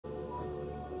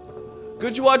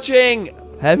Good watching.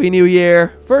 Happy New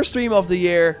Year. First stream of the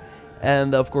year.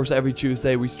 And of course, every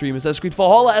Tuesday we stream Assassin's Creed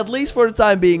Valhalla, at least for the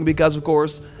time being, because of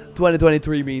course,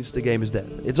 2023 means the game is dead.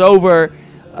 It's over.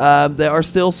 There are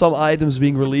still some items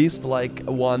being released, like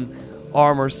one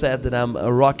armor set that I'm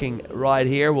rocking right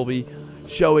here. We'll be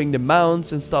showing the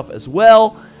mounts and stuff as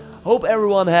well. Hope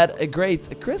everyone had a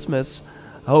great Christmas.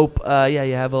 Hope, yeah,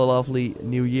 you have a lovely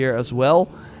New Year as well.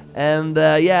 And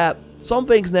yeah, some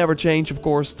things never change, of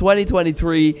course.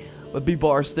 2023, but people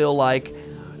are still like,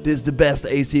 this is the best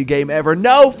AC game ever.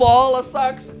 No, Valhalla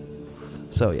sucks.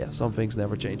 So yeah, some things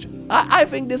never change. I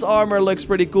think this armor looks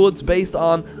pretty cool. It's based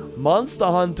on Monster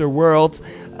Hunter World.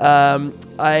 I'm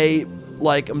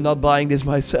not buying this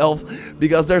myself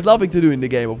because there's nothing to do in the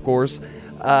game, of course.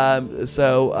 Yeah,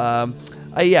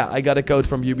 I got a code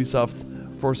from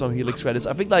Ubisoft for some helix credits.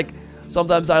 I think like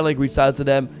sometimes I like reached out to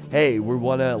them. Hey, we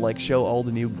wanna like show all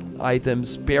the new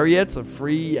items, period,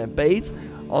 free and paid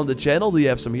on the channel. Do you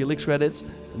have some helix credits?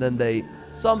 And then they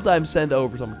sometimes send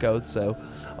over some codes. So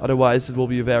otherwise, it will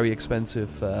be a very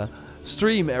expensive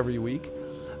stream every week.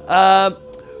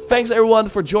 Thanks everyone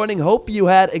for joining. Hope you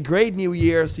had a great New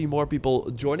Year. See more people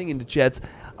joining in the chat.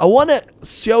 I want to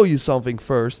show you something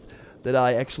first that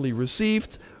I actually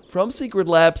received from Secret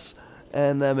Labs,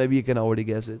 and maybe you can already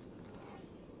guess it.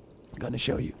 I'm gonna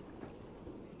show you.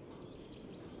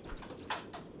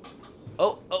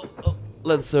 Oh.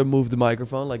 Let's move the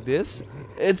microphone like this.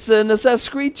 It's an Assassin's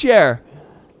Creed chair.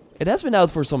 It has been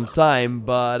out for some time,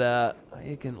 but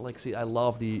you can like see I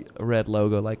love the red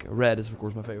logo. Like red is of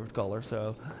course my favorite color,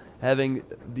 so having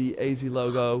the AZ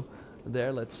logo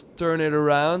there. Let's turn it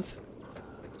around.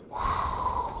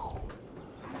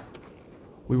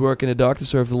 We work in the dark to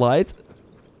serve the light.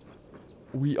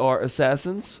 We are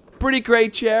assassins. Pretty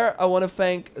great chair. I want to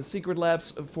thank Secret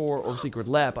Labs or Secret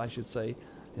Lab, I should say.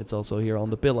 It's also here on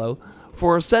the pillow.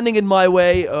 For sending it my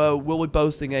way. We'll be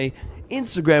posting a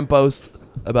Instagram post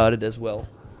about it as well.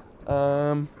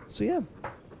 So yeah.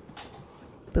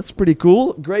 That's pretty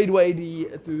cool. Great way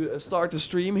to start the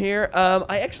stream here.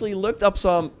 I actually looked up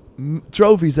some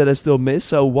trophies that I still miss.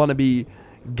 So want to be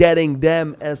getting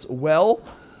them as well.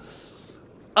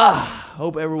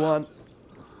 Hope everyone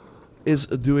is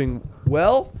doing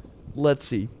well. Let's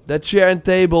see. That chair and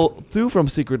table too from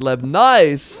Secret Lab.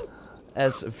 Nice!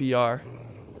 As VR.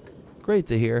 Great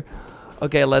to hear.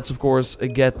 Okay, let's of course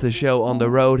get the show on the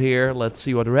road here. Let's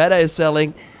see what Reda is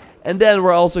selling. And then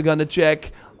we're also gonna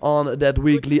check on that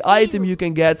weekly item you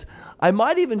can get. I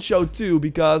might even show two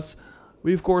because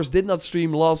we of course did not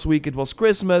stream last week. It was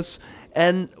Christmas.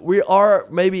 And we are,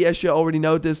 maybe as you already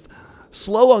noticed,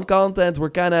 slow on content. We're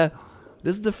kinda...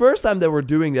 This is the first time that we're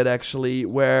doing that actually,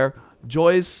 where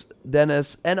Joyce,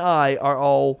 Dennis, and I are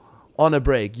all on a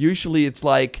break. Usually it's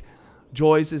like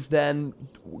Joyce is then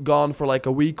gone for like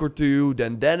a week or two,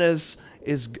 then Dennis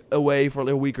is away for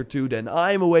a week or two, then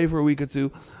I'm away for a week or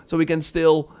two, so we can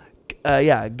still,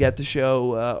 yeah, get the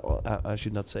show, I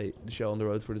should not say the show on the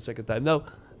road for the second time, no,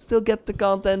 still get the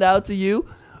content out to you,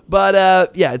 but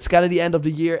yeah, it's kind of the end of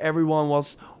the year, everyone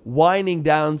was winding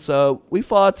down, so we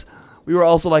thought we were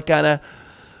also like kind of,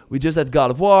 we just had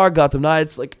God of War, Gotham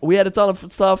Knights, like we had a ton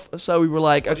of stuff, so we were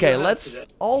like, okay, let's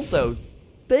also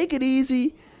take it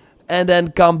easy and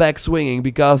then come back swinging,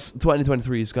 because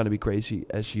 2023 is going to be crazy,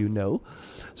 as you know.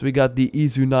 So we got the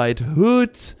Izu Knight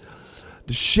hood,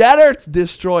 the Shattered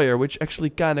Destroyer, which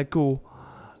actually kind of cool,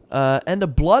 and the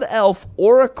Blood Elf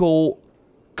Oracle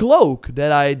cloak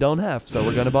that I don't have, so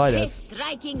we're going to buy that. His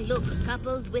striking look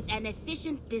coupled with an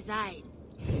efficient design.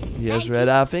 Yes, Red,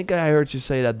 I think I heard you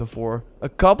say that before. A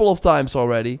couple of times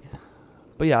already.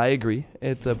 But yeah, I agree.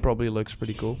 It probably looks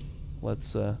pretty cool.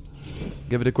 Let's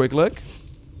give it a quick look.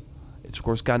 It's of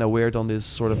course kind of weird on this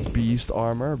sort of beast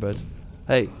armor, but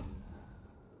hey.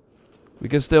 We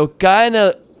can still kind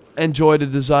of enjoy the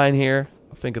design here.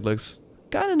 I think it looks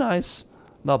kind of nice.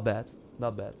 Not bad.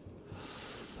 Not bad.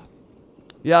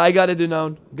 Yeah, I got it,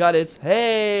 Dunon. Got it.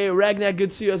 Hey, Ragnar,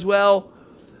 good to see you as well.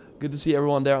 Good to see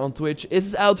everyone there on Twitch.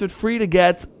 Is this outfit free to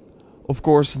get? Of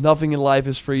course, nothing in life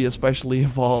is free, especially in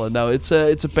Valhalla. No, it's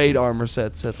a paid armor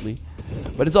set, sadly.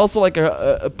 But it's also like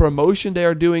a promotion they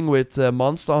are doing with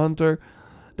Monster Hunter.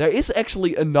 There is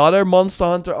actually another Monster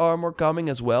Hunter armor coming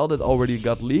as well that already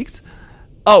got leaked.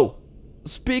 Oh,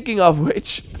 speaking of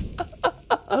which.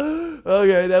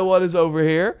 Okay, that one is over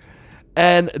here.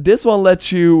 And this one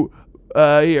lets you,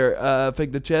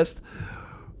 pick the chest.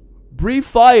 Breathe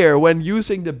fire when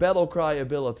using the battle cry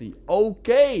ability.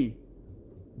 Okay.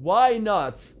 Why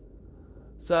not?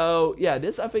 So, yeah,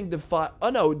 this I think the oh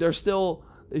no,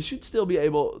 they should still be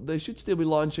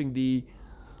launching the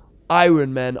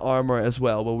Iron Man armor as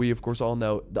well. But we, of course, all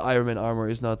know the Iron Man armor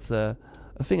is not a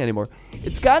thing anymore.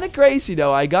 It's kind of crazy,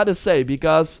 though, I gotta say,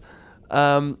 because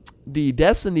the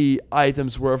Destiny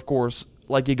items were, of course,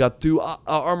 like you got 2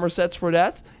 armor sets for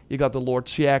that. You got the Lord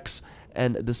Shax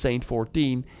and the Saint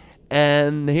 14.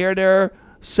 And here they're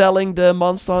selling the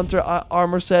Monster Hunter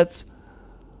armor set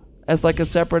as like a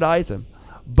separate item.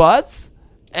 But,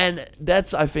 and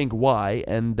that's I think why,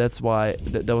 and that's why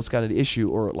that was kind of the issue,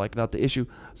 or like not the issue.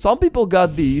 Some people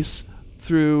got these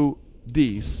through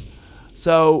these.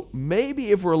 So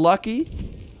maybe if we're lucky,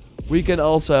 we can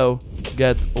also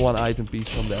get 1 item piece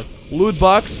from that. Loot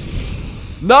box.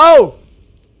 No!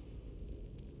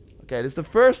 Okay, this is the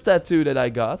first tattoo that I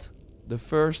got. The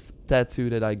first tattoo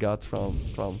that I got from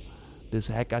this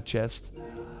Heka chest.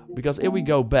 Because if we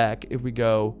go back, I've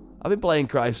been playing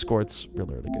Crisis Core, it's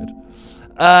really, really good.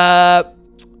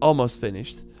 Almost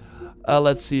finished.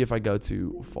 Let's see if I go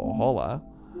to Valhalla.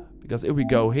 Because if we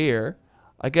go here,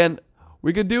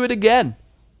 we can do it again.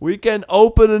 We can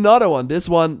open another one. This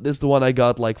is the one I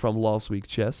got like from last week's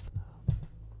chest.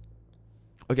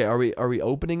 Okay, are we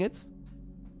opening it?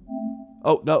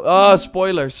 Oh, no. Oh,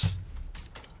 spoilers.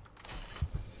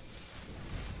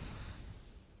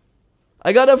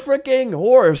 I got a freaking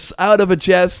horse out of a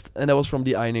chest. And that was from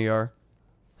the Einir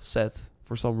set.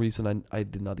 For some reason, I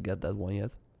did not get that one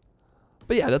yet.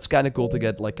 But yeah, that's kind of cool to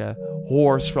get like a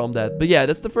horse from that. But yeah,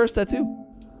 that's the first tattoo.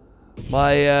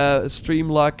 My stream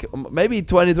luck. Maybe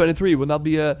 2023 will not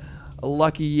be a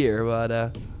lucky year.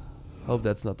 But hope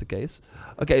that's not the case.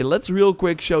 Okay, let's real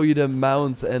quick show you the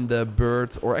mount and the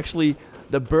bird. Or actually,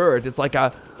 the bird. It's like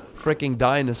a freaking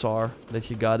dinosaur that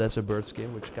you got as a bird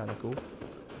skin, which is kind of cool.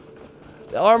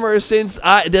 The armor is since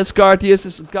this Cartius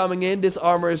is coming in. This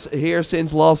armor is here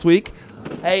since last week.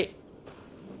 Hey.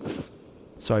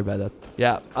 Sorry about that.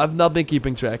 Yeah, I've not been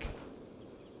keeping track.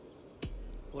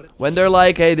 When they're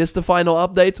like, hey, this is the final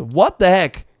update. What the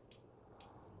heck?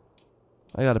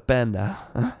 I got a panda.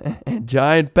 A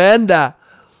giant panda.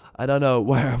 I don't know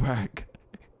where.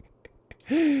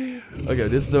 Okay,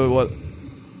 this is the what.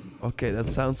 Okay, that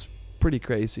sounds pretty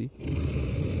crazy.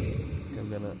 I'm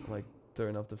gonna like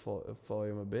turn off the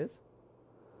volume a bit.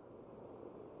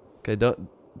 Okay,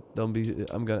 don't be.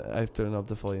 I've turned off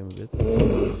the volume a bit.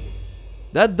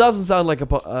 That doesn't sound like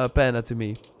a panda to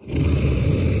me.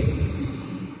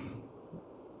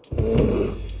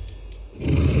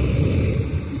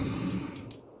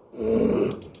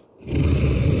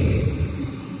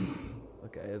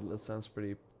 Okay, that sounds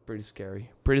pretty scary.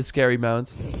 Pretty scary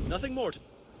mount. Nothing more.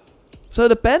 So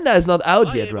the panda is not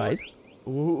out yet, right?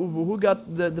 Who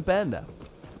got the panda?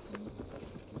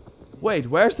 Wait,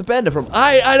 where's the panda from?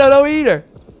 I don't know either.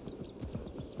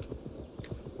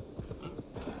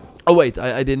 Oh wait,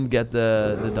 I didn't get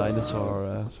the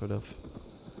dinosaur sort of.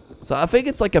 So I think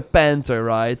it's like a panther,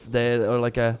 right? Or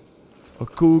like a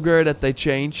cougar that they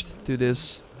changed to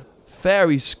this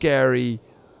very scary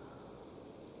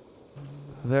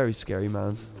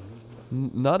mount.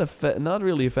 Not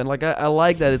really a fan. Like I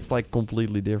like that it's like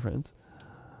completely different.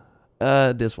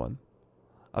 This one.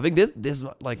 I think this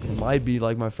like might be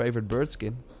like my favorite bird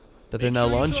skin that they're now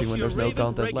launching when there's no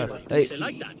content left. Hey,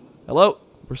 hello,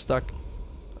 we're stuck.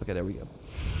 Okay, there we go.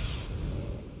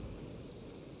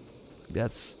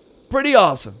 That's pretty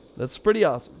awesome. That's pretty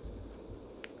awesome.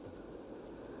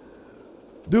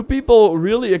 Do people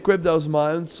really equip those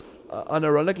mounts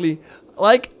unironically?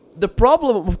 Like, the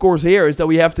problem, of course, here is that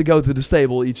we have to go to the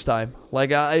stable each time.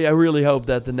 Like, I really hope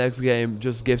that the next game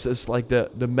just gives us, like,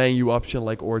 the menu option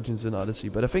like Origins and Odyssey.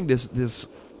 But I think this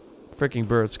freaking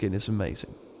bird skin is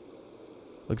amazing.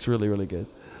 Looks really, really good.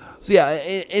 So, yeah,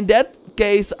 in that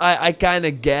case, I kind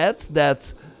of get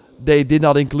that they did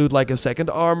not include, like, a second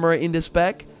armor in this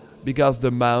pack. Because the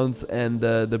mount and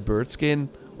the bird skin,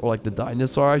 or, like, the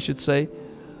dinosaur, I should say,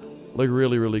 look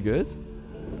really, really good.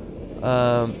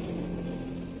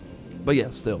 But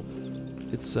yeah, still,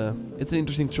 it's an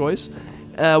interesting choice.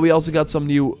 We also got some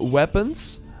new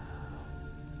weapons.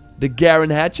 The Garen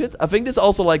Hatchet. I think this is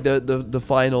also like the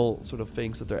final sort of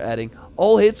things that they're adding.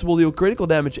 All hits will deal critical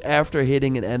damage after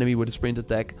hitting an enemy with a sprint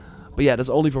attack. But yeah, that's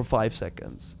only for 5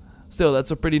 seconds. Still, that's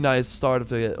a pretty nice start of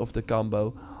the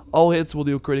combo. All hits will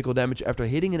deal critical damage after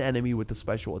hitting an enemy with a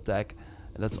special attack.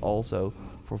 And that's also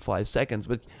for 5 seconds.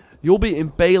 But you'll be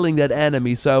impaling that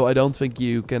enemy, so I don't think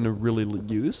you can really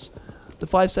use the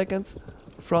 5 seconds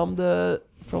from the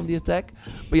attack.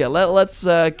 But yeah, let's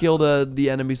kill the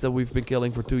enemies that we've been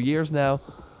killing for 2 years now.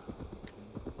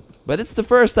 But it's the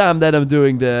first time that I'm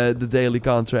doing the daily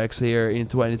contracts here in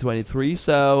 2023,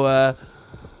 so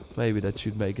maybe that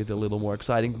should make it a little more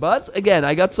exciting. But again,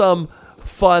 I got some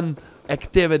fun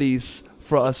activities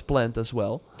for us planned as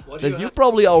well. that you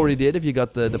probably already did if you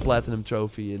got the platinum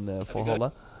trophy in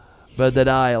Valhalla, but that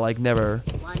I like never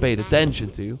paid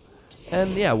attention to,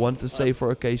 and yeah, wanted to save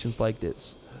for occasions like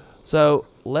this. So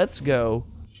let's go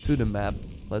to the map.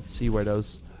 Let's see where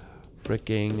those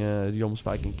freaking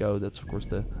Jomsviking go. That's of course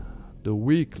the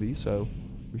weekly, so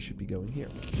we should be going here.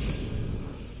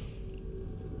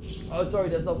 Oh, sorry,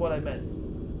 that's not what I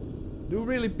meant. Do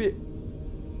really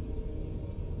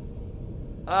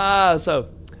so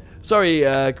sorry,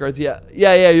 Kurt.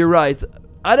 Yeah, you're right.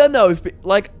 I don't know if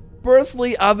like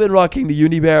personally, I've been rocking the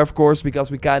Unibear, of course,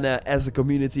 because we kind of, as a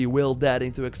community, willed that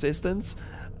into existence.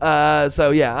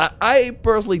 So yeah, I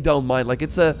personally don't mind. Like,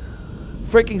 it's a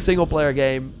freaking single-player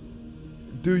game.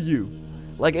 Do you?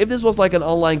 Like, if this was like an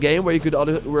online game where you could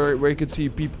where you could see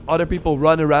other people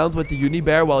run around with the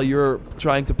Unibear while you're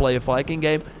trying to play a Viking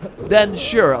game, then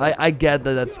sure, I get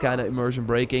that that's kind of immersion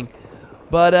breaking.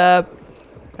 But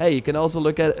hey, you can also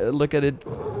look at it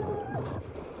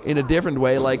in a different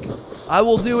way. Like, I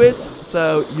will do it,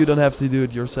 so you don't have to do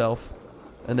it yourself,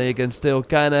 and then you can still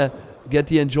kind of get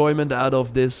the enjoyment out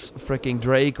of this freaking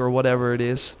Drake or whatever it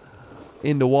is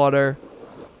in the water,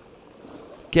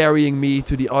 carrying me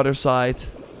to the other side,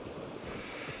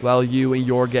 while you in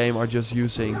your game are just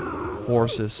using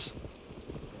horses.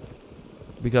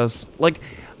 Because, like,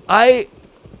 I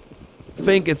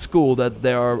think it's cool that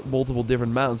there are multiple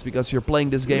different mounts, because you're playing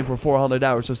this game for 400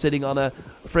 hours, so sitting on a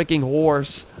freaking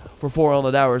horse for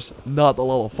 400 hours, not a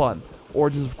lot of fun.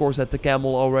 Origins, of course, had the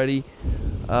camel already.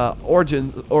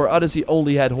 Origins, or Odyssey,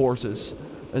 only had horses,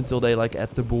 until they, like,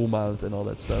 add the bull mount and all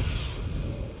that stuff.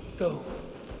 Go.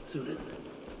 Suited.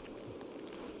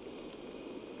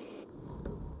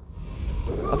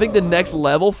 I think the next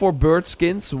level for bird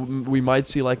skins we might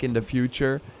see, like, in the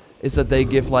future, is that they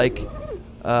give, like,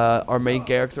 our main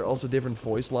character also different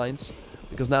voice lines,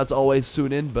 because now it's always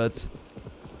Sunin, but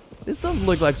this doesn't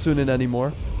look like Sunin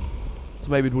anymore, so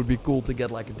maybe it would be cool to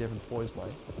get like a different voice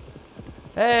line.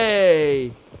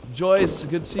 Hey Joyce,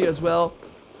 good to see you as well.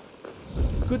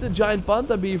 Could the giant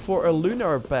panda be for a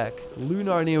lunar pack?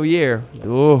 Lunar New Year.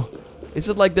 Oh, is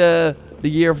it like the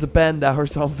year of the panda or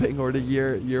something, or the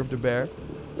year of the bear?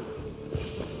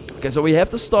 Okay, so we have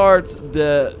to start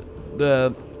the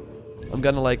I'm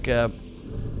gonna like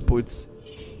put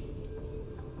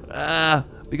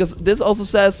because this also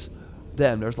says,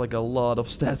 damn, there's like a lot of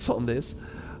stats on this.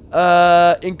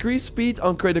 Increase speed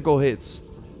on critical hits.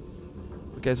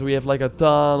 Okay, so we have like a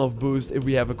ton of boost if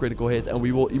we have a critical hit, and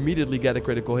we will immediately get a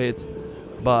critical hit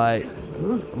by...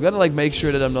 I'm gonna like make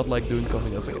sure that I'm not like doing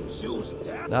something else again.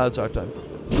 Now it's our time.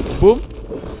 Boom.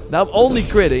 Now I'm only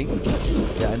critting.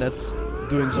 Yeah, and that's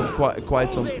doing some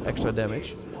quite some extra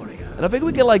damage. And I think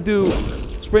we can like do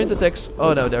sprint attacks.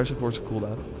 Oh no, there's of course a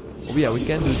cooldown. Oh yeah, we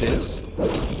can do this.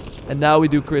 And now we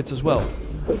do crits as well.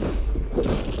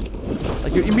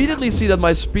 Like, you immediately see that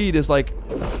my speed is like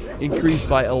increased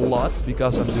by a lot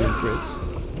because I'm doing crits.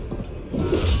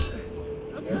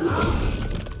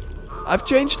 I've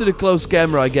changed to the close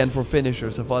camera again for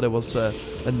finishers. I thought it was a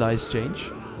nice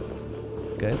change.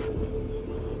 Okay.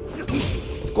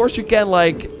 Of course you can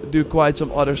like do quite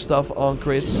some other stuff on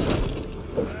crits.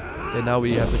 Okay, now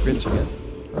we have the crits again.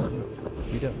 Oh, no,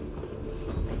 we don't.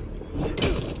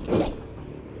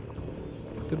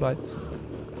 Goodbye.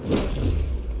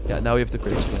 Yeah, now we have the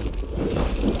crits again.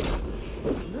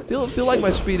 Feel like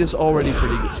my speed is already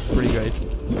pretty great.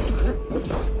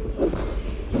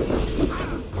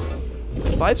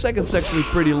 5 seconds is actually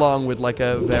pretty long with like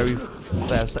a very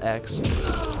fast axe.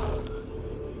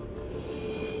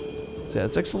 So yeah,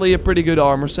 it's actually a pretty good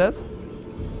armor set.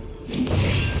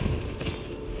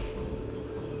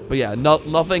 But yeah,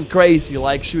 nothing crazy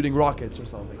like shooting rockets or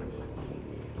something.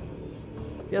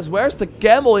 Yes, where's the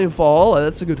camel in Valhalla?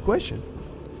 That's a good question.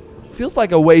 Feels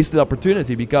like a wasted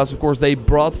opportunity, because of course they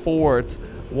brought forward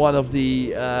one of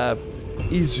the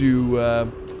Izu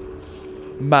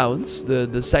mounts,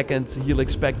 the second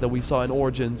helix pack that we saw in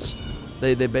Origins.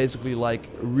 They basically like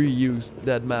reused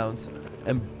that mount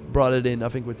and brought it in, I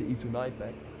think, with the Izu Night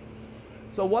pack.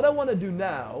 So what I want to do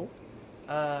now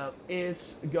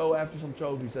is go after some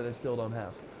trophies that I still don't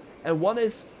have. And one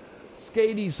is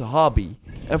Skady's Hobby.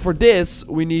 And for this,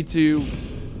 we need to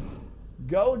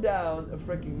go down a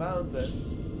freaking mountain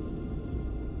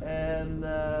and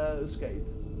skate.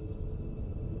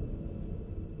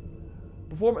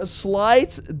 Perform a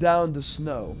slide down the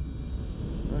snow.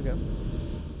 Okay.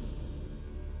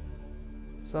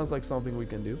 Sounds like something we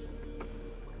can do.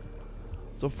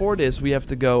 So for this, we have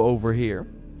to go over here.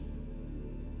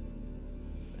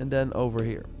 And then over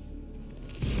here.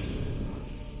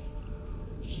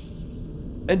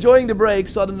 Enjoying the break,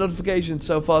 saw the notification,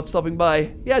 so thought stopping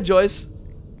by. Yeah, Joyce.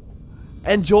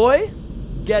 enjoy,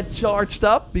 get charged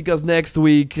up, because next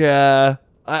week, no,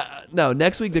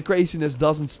 next week the craziness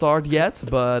doesn't start yet,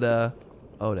 but,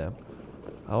 oh damn.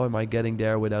 How am I getting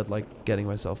there without, like, getting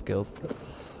myself killed?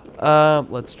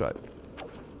 Let's try.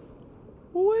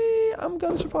 Whee, I'm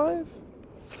gonna survive.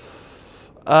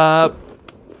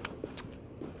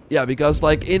 Yeah, because,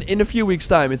 like, in a few weeks'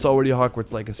 time, it's already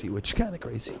Hogwarts Legacy, which is kind of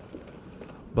crazy.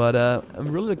 But,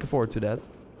 I'm really looking forward to that.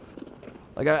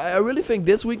 Like, I really think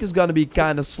this week is gonna be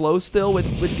kind of slow still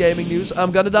with gaming news.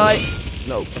 I'm gonna die.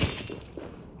 No.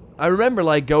 I remember,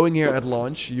 like, going here at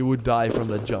launch, you would die from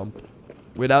the jump.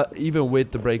 Even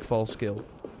with the breakfall skill.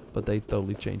 But they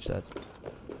totally changed that.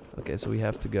 Okay, so we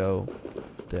have to go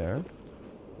there.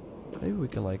 Maybe we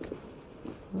can, like...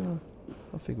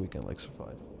 I think we can, like,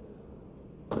 survive.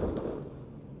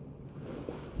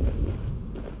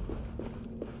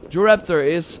 JorRaptor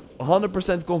is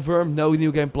 100% confirmed, no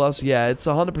New Game Plus. Yeah, it's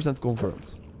 100%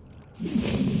 confirmed.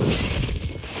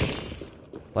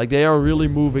 Like, they are really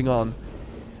moving on.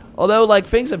 Although, like,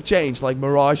 things have changed. Like,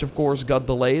 Mirage, of course, got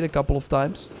delayed a couple of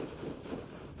times.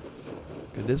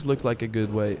 Okay, this looks like a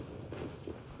good way.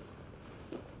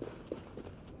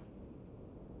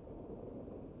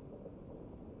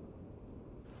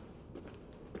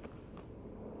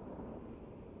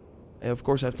 And of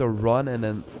course, I have to run and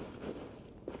then...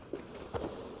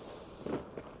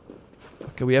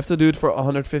 Okay, we have to do it for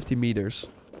 150 meters.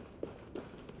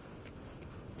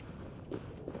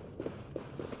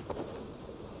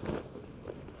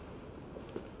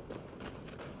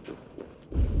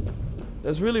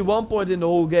 There's really one point in the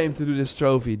whole game to do this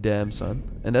trophy, damn son.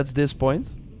 And that's this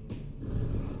point.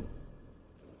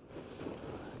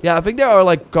 Yeah, I think there are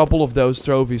like a couple of those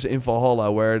trophies in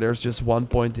Valhalla where there's just one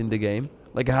point in the game.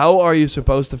 Like, how are you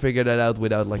supposed to figure that out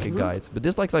without like a guide? But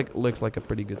this like looks like a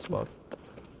pretty good spot.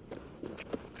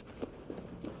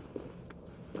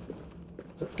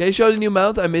 Okay, show the new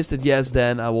mount. I missed it. Yes,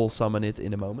 then I will summon it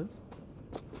in a moment.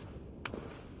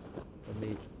 Let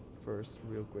me first,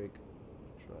 real quick,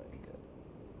 try and get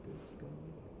this going.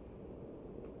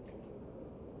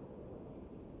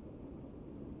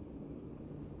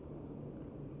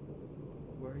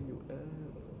 Where are you at?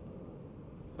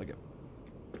 Okay.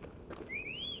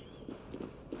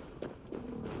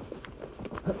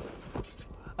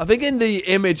 I think in the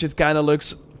image it kind of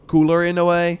looks cooler in a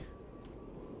way.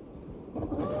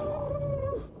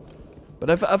 But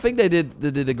I think they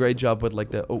did a great job with like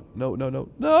the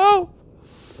no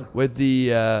with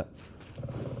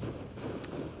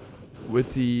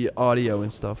the audio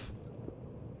and stuff.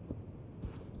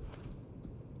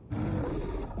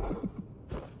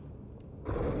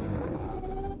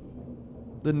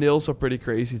 The nails are pretty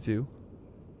crazy too.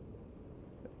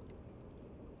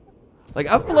 Like,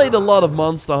 I've played a lot of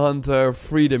Monster Hunter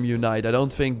Freedom Unite. I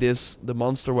don't think the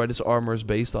monster where this armor is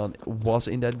based on was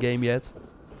in that game yet.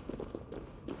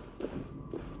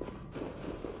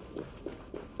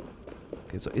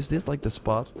 Okay, so is this like the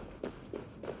spot?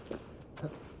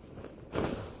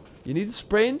 You need to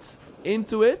sprint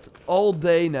into it all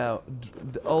day now.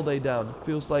 All day down.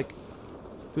 Feels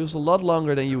a lot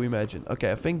longer than you imagine. Okay,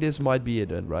 I think this might be it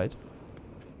then, right?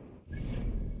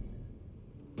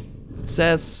 It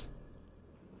says...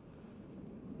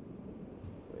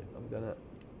 Wait, I'm gonna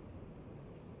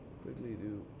quickly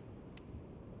do...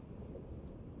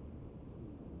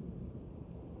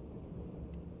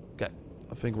 Okay,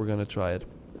 I think we're gonna try it.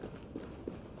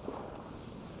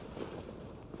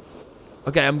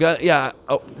 Okay, I'm gonna... Yeah,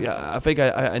 oh, yeah, I think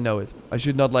I know it. I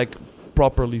should not, like,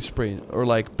 properly sprint or,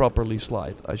 like, properly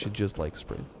slide. I should just, like,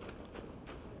 sprint.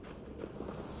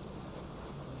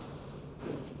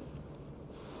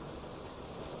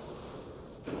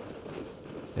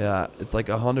 Yeah, it's like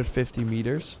 150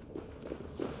 meters.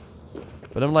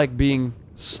 But I'm, like, being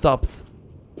stopped.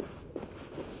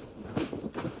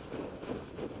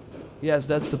 Yes,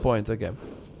 that's the point. Okay.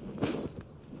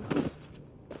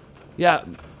 Yeah.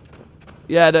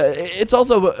 Yeah, it's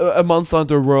also a Monster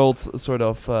Hunter World sort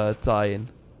of tie-in.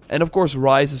 And of course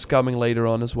Rise is coming later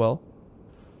on as well.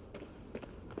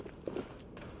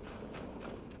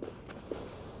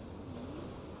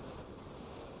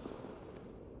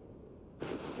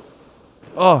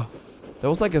 Oh, that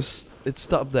was like it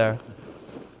stopped there.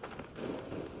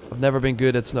 I've never been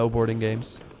good at snowboarding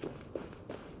games.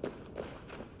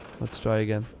 Let's try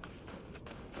again.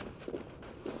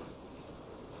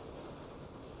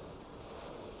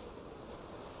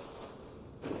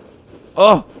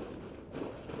 Oh!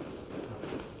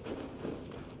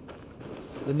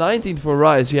 The 19th for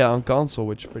Rise, yeah, on console,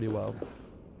 which is pretty wild.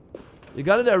 You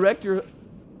gotta direct your...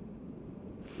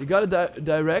 You gotta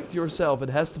direct yourself. It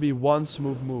has to be one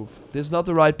smooth move. This is not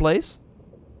the right place?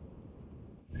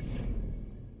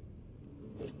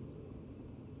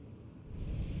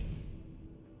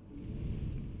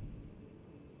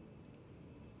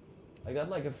 I got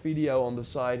like a video on the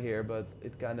side here, but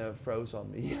it kind of froze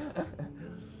on me.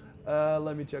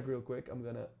 Let me check real quick. I'm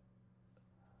gonna...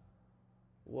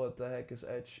 What the heck is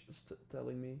Edge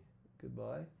telling me?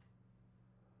 Goodbye.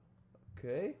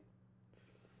 Okay.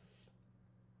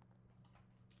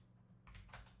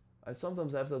 I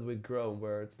sometimes have that with Chrome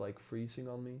where it's like freezing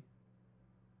on me.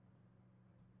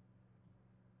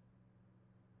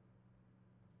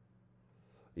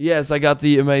 Yes, I got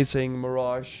the amazing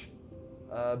Mirage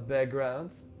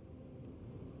background.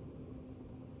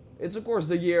 It's of course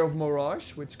the year of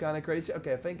Mirage, which is kind of crazy.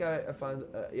 Okay, I think I found...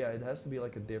 yeah, it has to be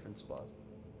like a different spot.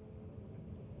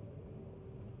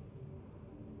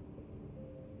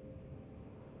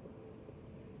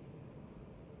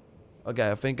 Okay,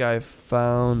 I think I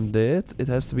found it. It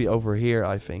has to be over here,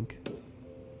 I think.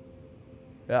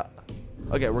 Yeah.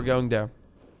 Okay, we're going there.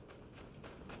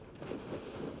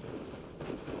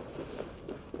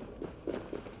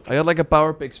 I got like a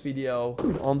Power Picks video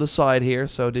on the side here,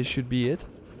 so this should be it.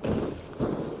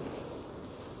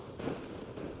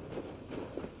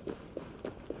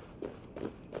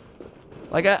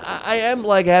 Like I am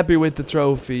like happy with the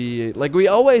trophy. Like we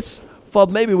always thought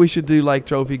maybe we should do like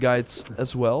trophy guides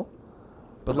as well.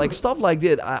 But like stuff like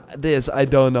this, I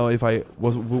don't know if I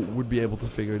would be able to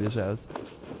figure this out.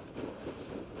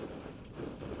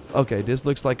 Okay, this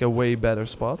looks like a way better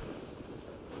spot.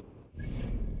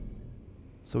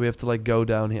 So we have to like go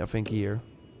down here, I think here.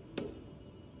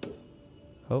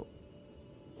 Oh.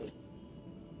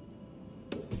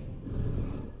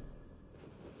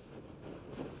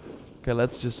 Okay,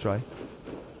 let's just try.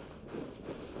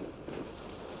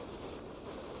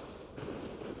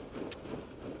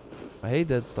 I hate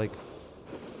that it's like...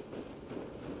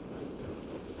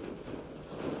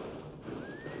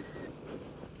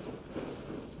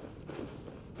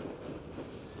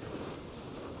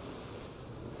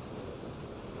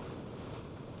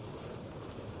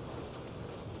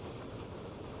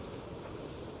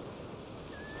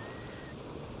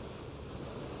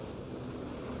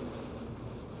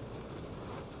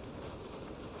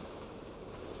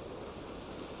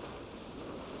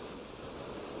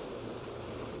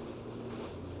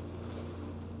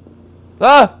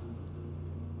 Ah!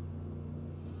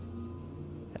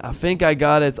 I think I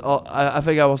got it. I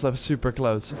think I was super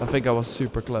close. I think I was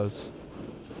super close.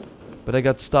 But I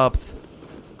got stopped.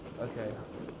 Okay.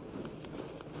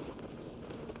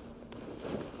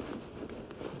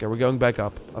 Okay, we're going back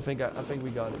up. I think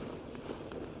we got it.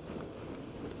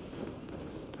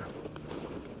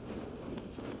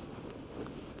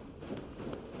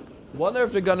 Wonder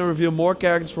if they're gonna reveal more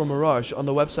characters from Mirage. On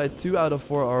the website, 2 out of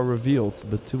 4 are revealed,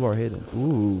 but 2 are hidden.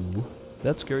 Ooh,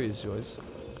 that's curious, Joyce.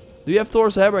 Do you have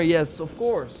Thor's hammer? Yes, of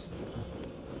course.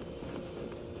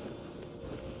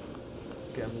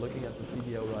 Okay, I'm looking at the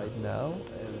video right now,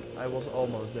 and I was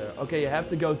almost there. Okay, you have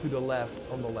to go to the left,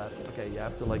 on the left. Okay, you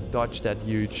have to like dodge that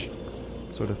huge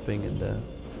sort of thing in the...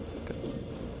 Okay.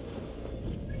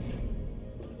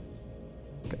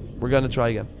 Okay, we're gonna try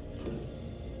again.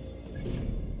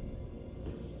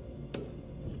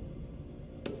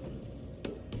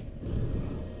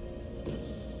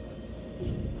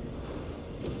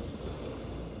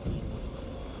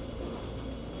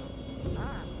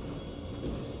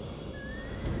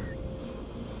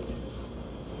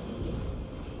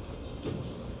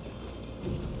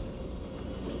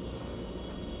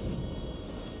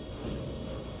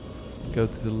 Go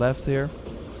to the left here.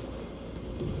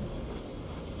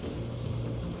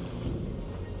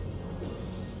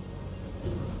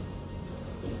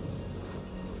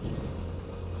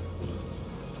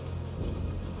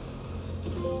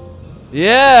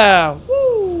 Yeah!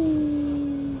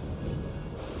 Woo!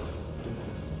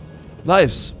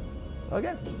 Nice.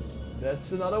 Okay.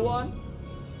 That's another one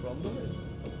from the list.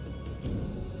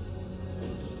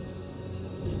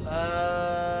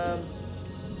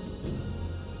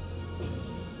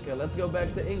 Okay, let's go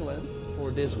back to England for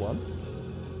this one.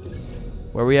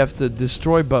 Where we have to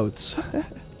destroy boats.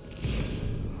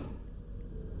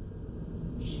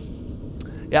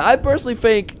 Yeah, I personally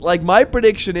think, like, my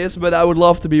prediction is, but I would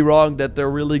love to be wrong, that they're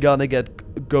really gonna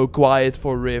go quiet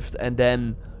for Rift and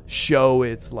then show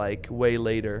it, like, way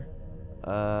later.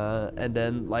 And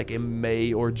then, like, in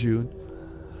May or June.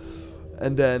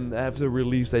 And then have the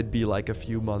release date be, like, a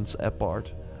few months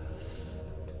apart.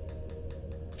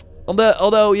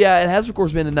 Although, yeah, it has of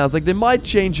course been announced. Like, they might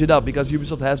change it up because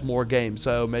Ubisoft has more games.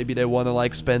 So maybe they want to,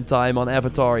 like, spend time on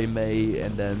Avatar in May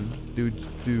and then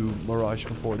do Mirage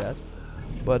before that.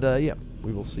 But, yeah,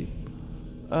 we will see.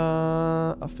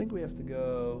 I think we have to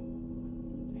go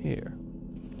here.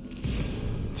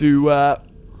 To,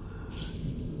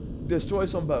 destroy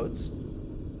some boats.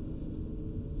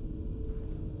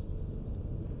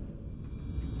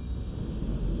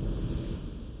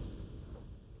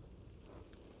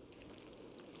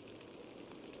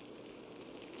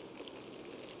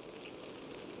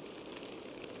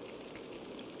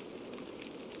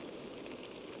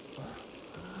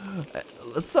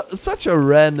 such a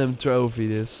random trophy,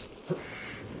 this.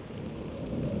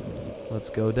 Let's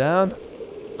go down.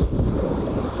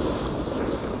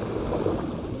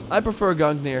 I prefer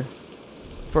Gungnir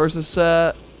versus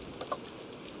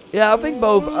yeah, I think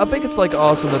both. I think it's like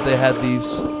awesome that they had these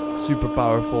super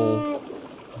powerful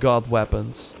god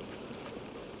weapons.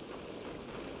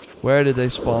 Where did they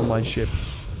spawn my ship?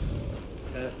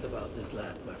 Asked about this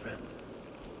land, my friend.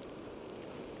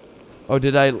 Oh,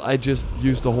 did I just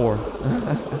use the whore?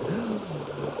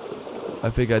 I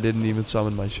think I didn't even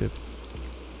summon my ship.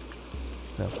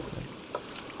 No.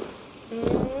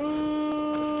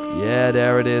 Yeah,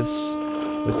 there it is.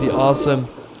 With the awesome...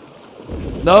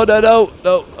 No.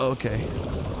 Okay.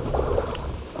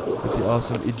 With the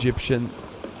awesome Egyptian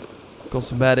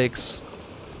cosmetics.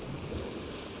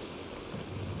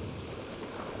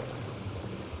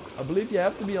 I believe you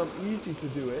have to be on easy to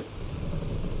do it.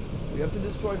 You have to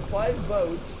destroy 5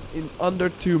 boats in under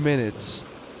 2 minutes.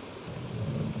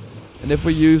 And if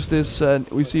we use this,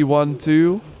 we see 1,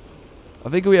 2. I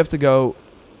think we have to go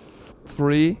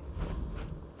 3.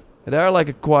 And there are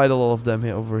like quite a lot of them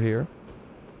here, over here.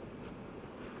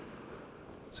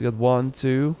 So we got 1,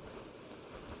 2,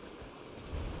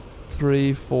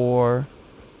 3, 4.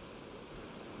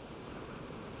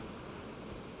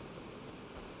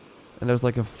 And there's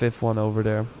like a 5th one over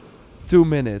there. 2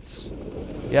 minutes.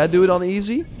 Yeah, do it on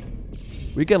easy.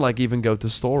 We can like even go to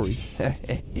story.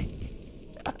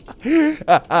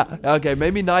 Okay,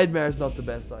 maybe nightmare is not the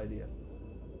best idea.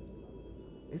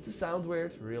 Is the sound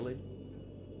weird? Really?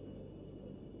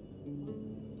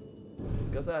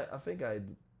 Because I think I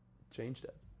changed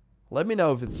that. Let me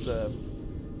know if it's...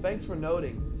 Thanks for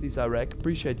noting, Cisarek.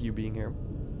 Appreciate you being here.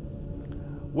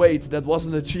 Wait, that was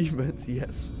an achievement.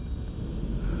 Yes.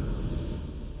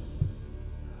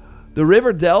 The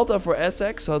river delta for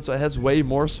Essex, so it has way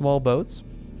more small boats.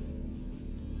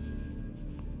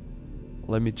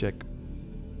 Let me check.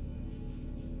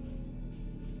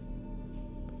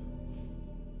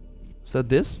 Is that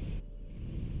this?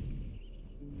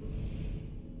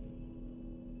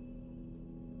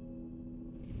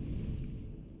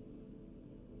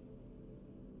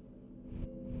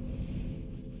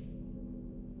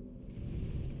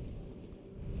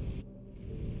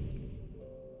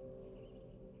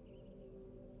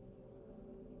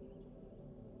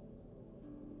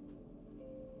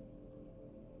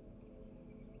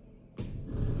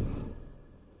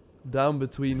 Down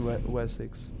between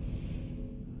Wessex.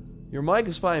 Your mic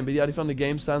is fine, but the audio from the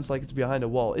game sounds like it's behind a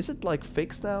wall. Is it like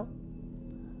fixed now?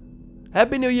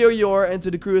 Happy New Year, Yor, and to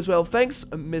the crew as well. Thanks,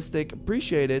 Mystic.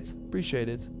 Appreciate it. Appreciate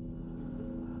it.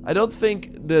 I don't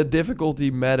think the difficulty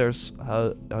matters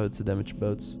how to damage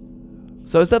boats.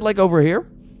 So is that like over here?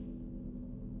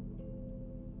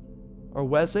 Or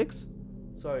Wessex?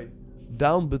 Sorry.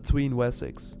 Down between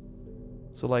Wessex.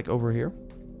 So like over here?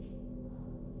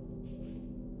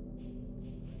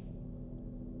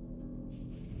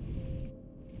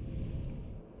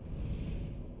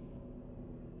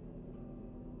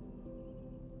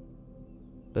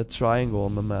 That triangle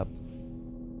on the map.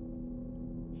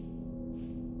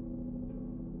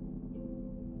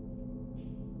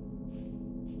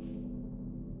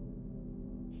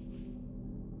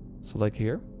 So like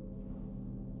here?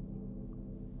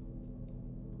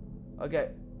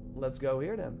 Okay, let's go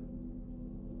here then.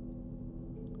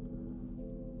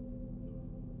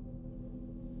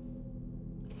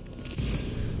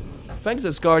 Thanks,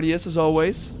 Ascardius, as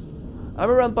always. I'm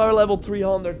around power level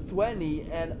 320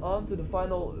 and on to the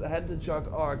final Hampton Shark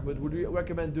arc, but would you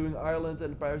recommend doing Ireland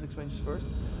and the Pirates expansions first?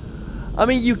 I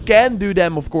mean, you can do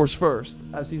them, of course, first.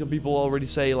 I've seen some people already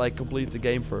say, like, complete the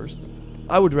game first.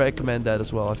 I would recommend that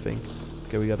as well, I think.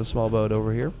 Okay, we got a small boat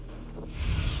over here.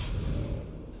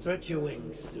 Stretch your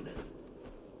wings, Sunan.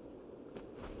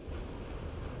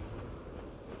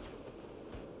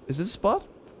 Is this a spot?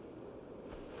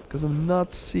 Because I'm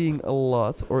not seeing a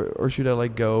lot. Or should I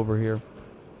like go over here?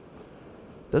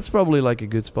 That's probably like a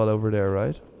good spot over there,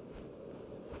 right?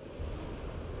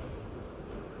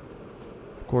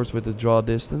 Of course, with the draw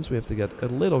distance, we have to get a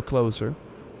little closer.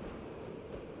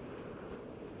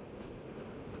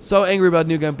 So angry about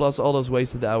New Game Plus, all those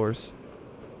wasted hours.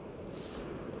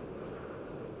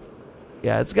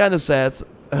 Yeah, it's kind of sad.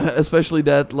 Especially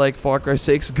that like Far Cry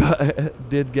 6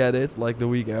 did get it like the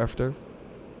week after.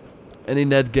 And in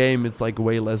that game, it's like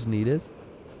way less needed.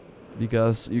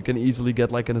 Because you can easily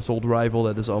get like an assault rifle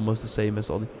that is almost the same as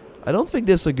all the... I don't think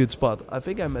this is a good spot. I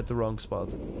think I'm at the wrong spot.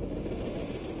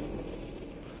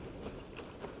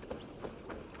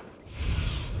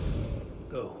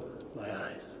 Go, my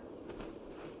eyes.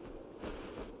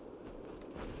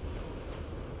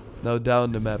 No,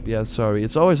 down the map. Yeah, sorry.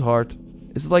 It's always hard.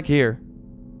 It's like here.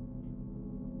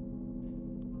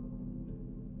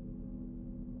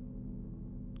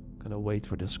 wait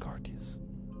for this card, yes.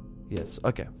 Yes,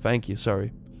 okay, thank you,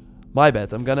 sorry. My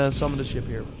bad, I'm gonna summon the ship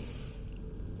here.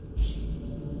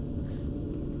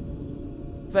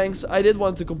 Thanks, I did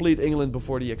want to complete England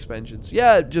before the expansions.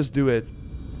 Yeah, just do it.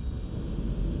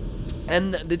 And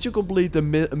did you complete the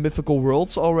mythical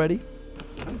worlds already?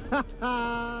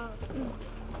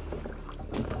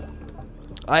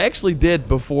 I actually did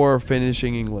before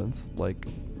finishing England. Like,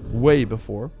 way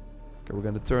before. Okay, we're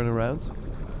gonna turn around.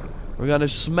 We're gonna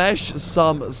smash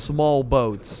some small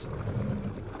boats.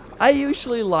 I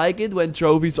usually like it when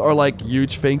trophies are like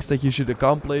huge things that you should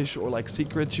accomplish or like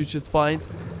secrets you should find.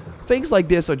 Things like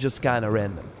this are just kind of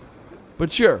random.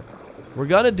 But sure,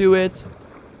 we're gonna do it.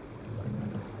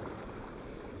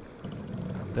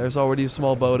 There's already a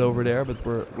small boat over there, but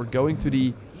we're going to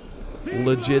the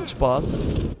legit spot.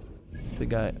 I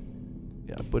think I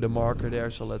put a marker there,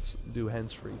 so let's do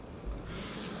hands-free.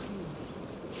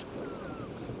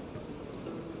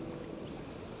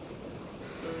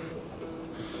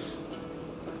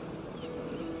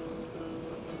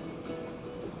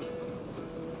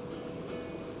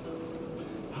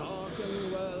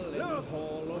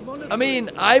 I mean,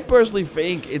 I personally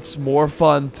think it's more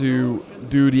fun to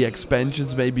do the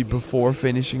expansions maybe before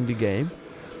finishing the game.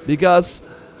 Because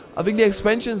I think the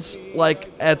expansions like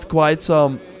add quite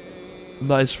some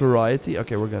nice variety.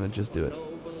 Okay, we're gonna just do it.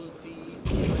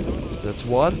 That's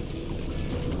one.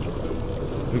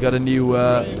 We got a new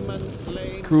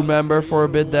crew member for a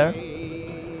bit there.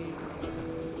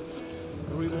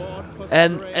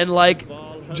 And like,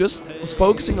 just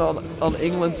focusing on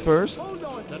England first.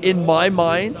 In my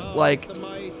mind, like,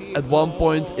 at one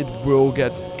point it will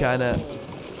get kind of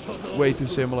way too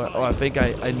similar. Oh, I think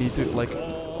I need to, like,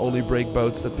 only break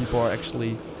boats that people are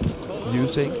actually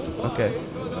using. Okay,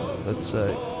 let's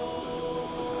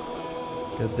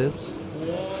get this.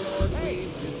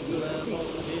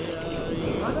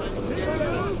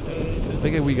 I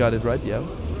think we got it right, yeah.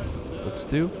 That's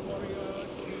two.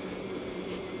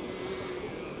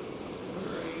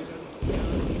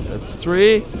 That's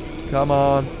three. Come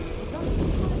on.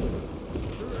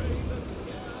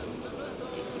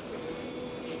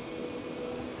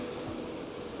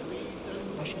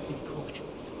 I should be cautious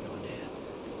around here.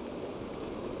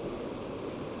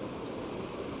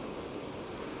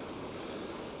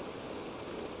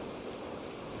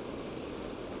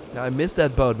 Yeah, I missed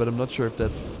that boat, but I'm not sure if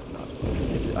that's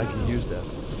if I can use that.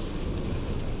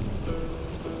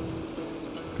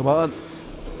 Come on.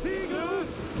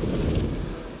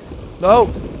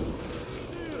 No.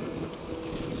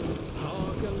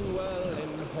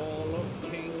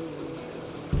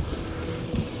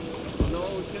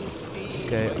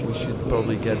 Okay, we should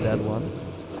probably get that one.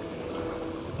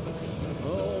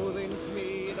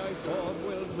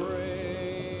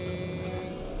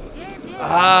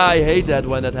 Ah, I hate that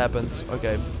when that happens.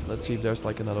 Okay, let's see if there's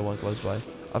like another one close by.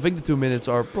 I think the 2 minutes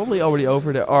are probably already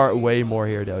over. There are way more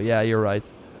here though. Yeah, you're right.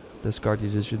 This card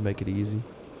uses should make it easy.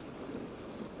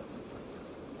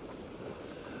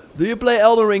 Do you play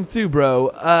Elden Ring too,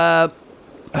 bro?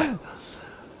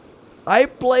 I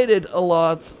played it a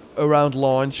lot around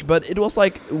launch, but it was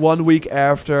like 1 week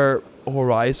after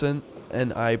Horizon,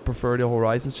 and I prefer the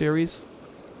Horizon series.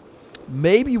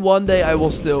 Maybe one day I will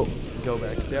still go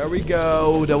back. There we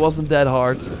go. That wasn't that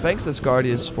hard. Thanks,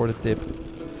 Descardius, for the tip.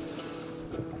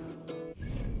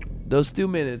 Those 2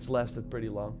 minutes lasted pretty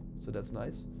long, so that's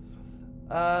nice.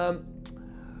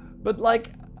 But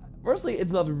like, firstly,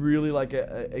 it's not really like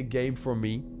a game for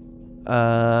me.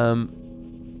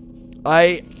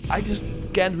 I just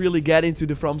can't really get into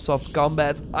the FromSoft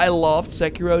combat. I loved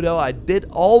Sekiro though. I did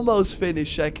almost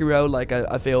finish Sekiro. Like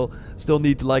I feel still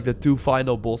need like the 2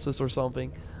 final bosses or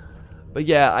something. But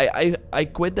yeah, I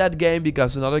quit that game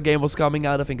because another game was coming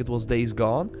out. I think it was Days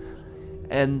Gone.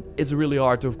 And it's really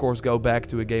hard to of course go back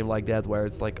to a game like that where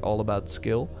it's like all about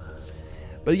skill.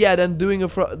 But yeah, then doing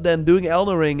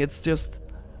Elden Ring, it's just,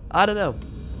 I don't know.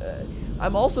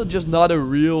 I'm also just not a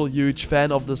real huge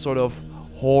fan of the sort of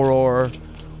horror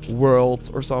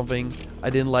world or something. I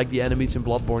didn't like the enemies in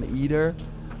Bloodborne either.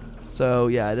 So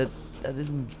yeah, that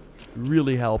isn't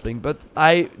really helping. But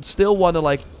I still want to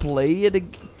like play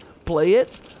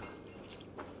it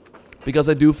because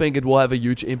I do think it will have a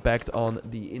huge impact on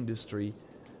the industry.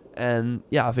 And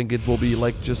yeah, I think it will be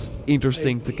like just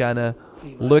interesting to kind of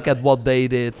look at what they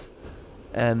did.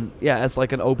 And yeah, as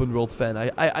like an open world fan,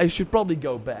 I should probably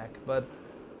go back, but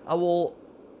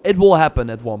it will happen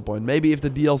at one point. Maybe if the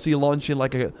DLC launch in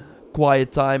like a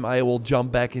quiet time, I will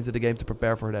jump back into the game to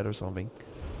prepare for that or something.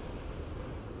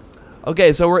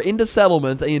 Okay, so we're in the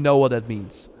settlement and you know what that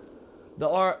means. There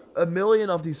are a million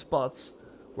of these spots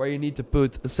where you need to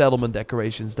put settlement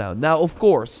decorations down. Now, of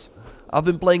course, I've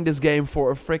been playing this game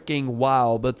for a freaking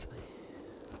while, but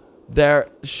there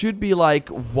should be like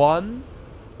one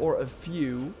or a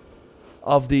few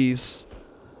of these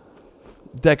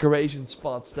decoration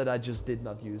spots that I just did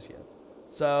not use yet.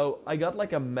 So I got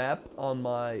like a map on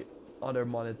my other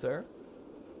monitor.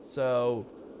 So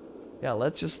yeah,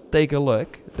 let's just take a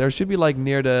look. There should be like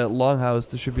near the longhouse,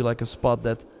 there should be like a spot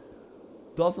that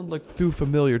doesn't look too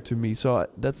familiar to me. So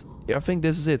I think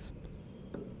this is it.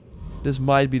 This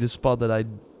might be the spot that I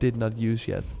did not use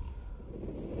yet.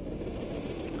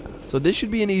 So this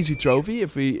should be an easy trophy.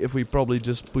 If we probably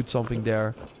just put something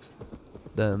there,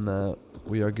 then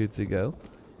we are good to go.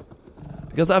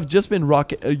 Because I've just been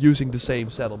using the same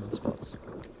settlement spots.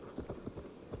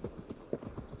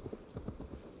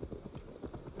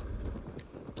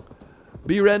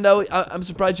 B Rendo, I'm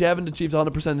surprised you haven't achieved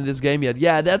 100% in this game yet.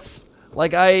 Yeah, that's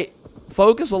like I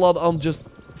focus a lot on just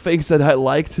things that I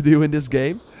like to do in this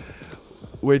game,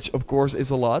 which of course is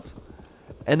a lot.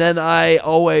 And then I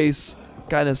always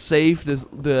kind of save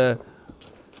the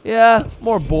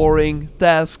more boring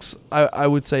tasks. I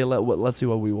would say let's see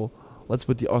what we will. Let's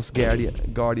put the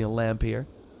Guardian lamp here.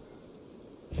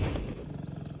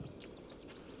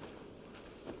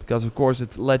 Because of course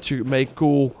it lets you make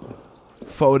cool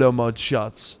photo mode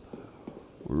shots.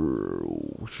 We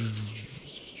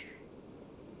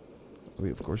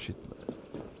of course should.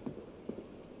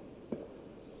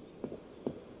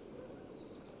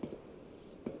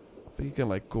 I think you can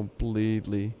like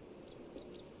completely.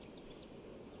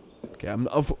 Okay, I'm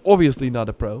obviously not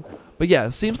a pro, but yeah,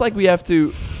 it seems like we have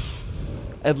to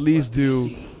at least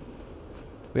do.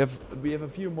 We have a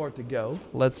few more to go.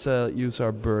 Let's use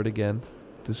our bird again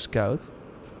to scout.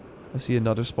 I see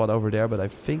another spot over there, but I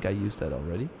think I used that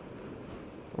already.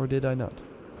 Or did I not?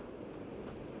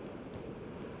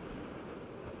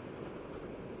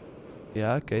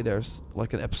 Yeah, okay, there's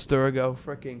like an Abstergo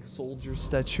freaking soldier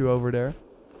statue over there.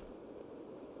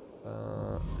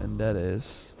 And that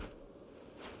is...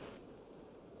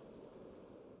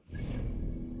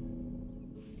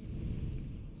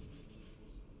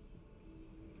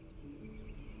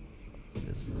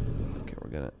 Okay, we're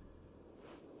gonna...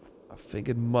 I think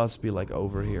it must be like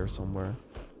over here somewhere.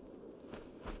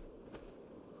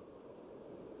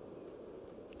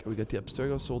 Okay, we got the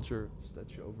Abstergo soldier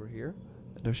statue over here.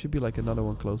 And there should be like another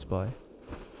one close by.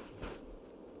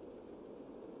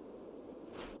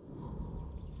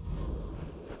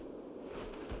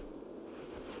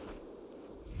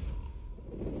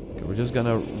 Okay, we're just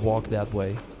gonna walk that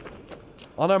way.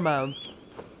 On our mount.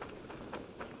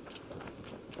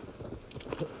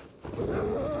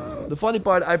 The funny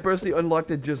part, I personally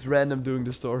unlocked it just random doing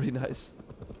the story. Nice.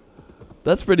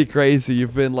 That's pretty crazy.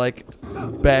 You've been like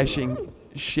bashing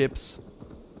ships.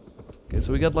 Okay,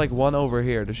 so we got like one over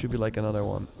here. There should be like another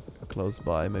one close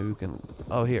by. Maybe we can...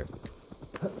 Oh, here.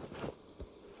 I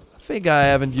think I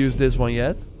haven't used this one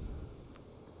yet.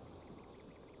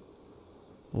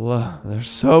 There's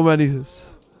so many...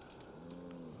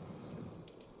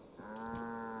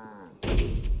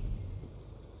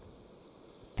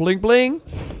 Bling bling.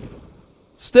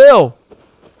 Still.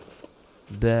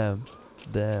 Damn.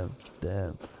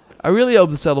 I really hope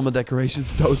the settlement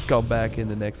decorations don't come back in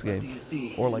the next game.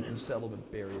 Or like the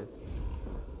settlement period.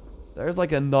 There's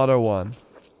like another one.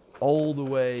 All the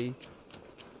way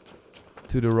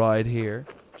to the right here.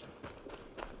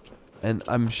 And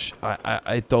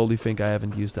I totally think I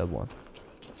haven't used that one.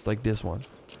 It's like this one.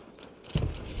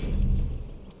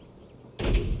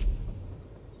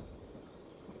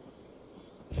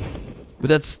 But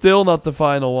that's still not the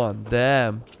final one.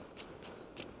 Damn.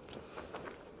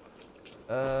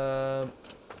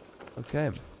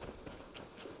 Okay.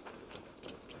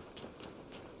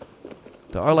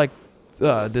 There are like...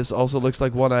 this also looks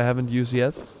like one I haven't used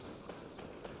yet.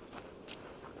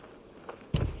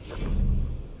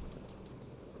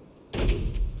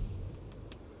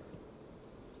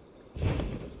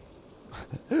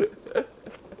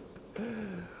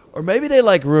 Or maybe they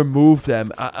like removed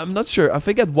them. I'm not sure. I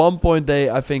think at one point they,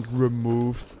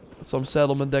 removed some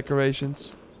settlement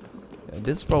decorations. Yeah,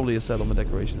 this is probably a settlement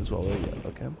decoration as well. Yeah,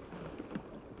 okay.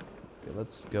 Okay,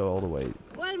 let's go all the way.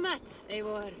 Well met,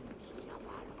 Eivor.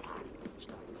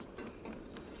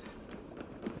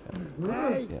 Yeah, I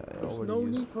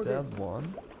already used that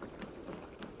one.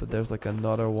 But there's like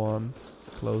another one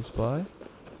close by.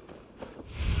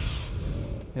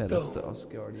 Yeah, that's the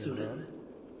Asgardian one.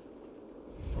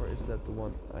 Or is that the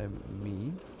one I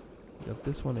mean? You got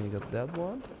this one and you got that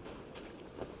one.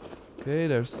 Okay,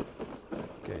 there's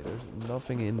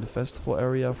nothing in the festival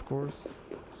area, of course.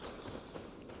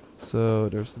 So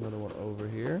there's another one over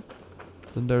here.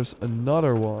 Then there's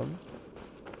another one.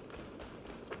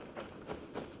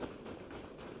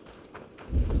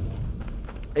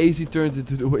 AC turned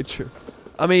into The Witcher.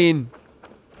 I mean,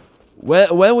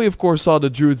 when we of course saw the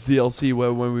Druids DLC,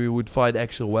 when we would fight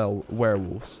actual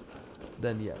werewolves,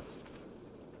 then yes.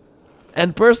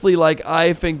 And personally, like,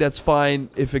 I think that's fine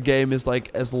if a game is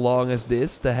like as long as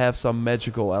this to have some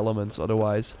magical elements.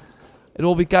 Otherwise, it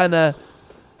will be kind of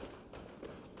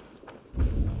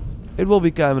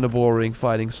boring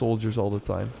fighting soldiers all the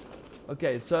time.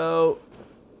 Okay, so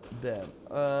then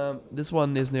this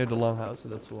one is near the longhouse, so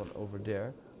that's the one over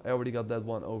there. I already got that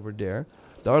one over there.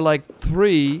 There are like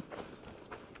 3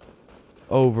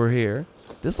 over here.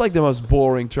 This is like the most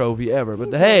boring trophy ever.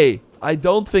 But hey, I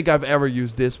don't think I've ever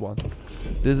used this one.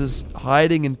 This is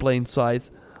hiding in plain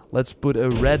sight. Let's put a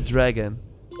red dragon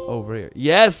over here.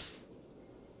 Yes!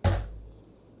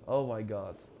 Oh my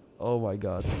god. Oh my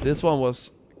god. This one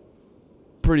was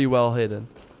pretty well hidden.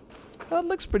 That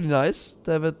looks pretty nice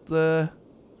to have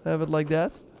it like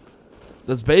that.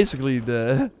 That's basically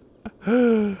the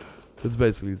that's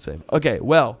basically the same. Okay,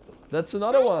 well, that's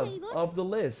another one of the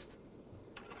list.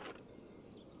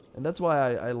 And that's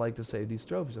why I like to save these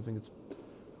trophies. I think it's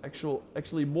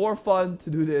actually more fun to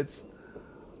do this.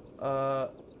 Oh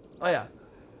yeah.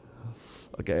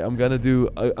 Okay, I'm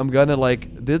gonna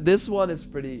like this one is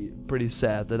pretty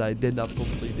sad that I did not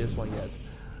complete this one yet.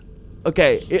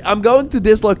 Okay, I'm going to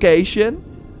this location.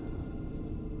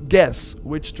 Guess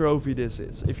which trophy this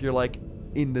is, if you're like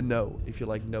in the know, if you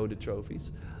like know the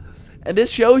trophies. And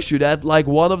this shows you that like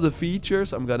one of the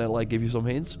features, I'm gonna like give you some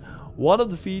hints. One of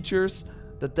the features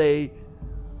that they,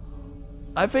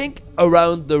 I think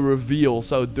around the reveal,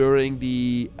 so during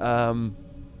the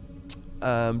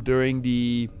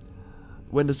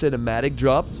when the cinematic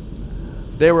dropped,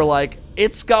 they were like,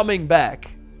 it's coming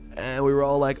back. And we were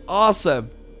all like, awesome.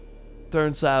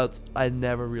 Turns out I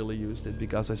never really used it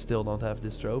because I still don't have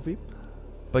this trophy.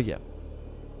 But yeah.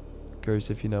 Curious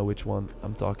if you know which one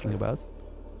I'm talking about.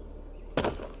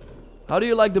 How do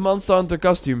you like the Monster Hunter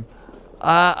costume?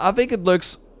 I think it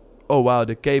looks... Oh wow,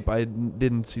 the cape. I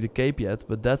didn't see the cape yet,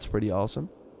 but that's pretty awesome.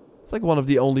 It's like one of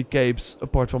the only capes,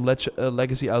 apart from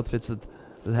legacy outfits, that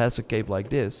has a cape like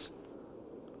this.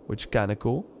 Which is kind of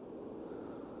cool.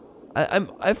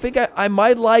 I think I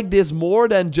might like this more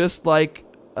than just like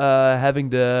having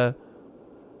the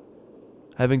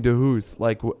hood,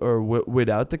 like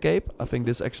without the cape. I think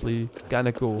this actually kind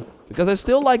of cool because I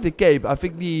still like the cape. I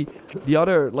think the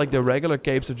other, like the regular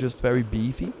capes, are just very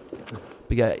beefy.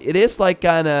 But yeah, it is like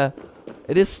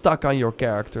it is stuck on your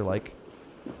character. Like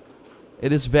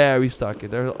it is very stuck.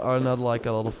 There are not like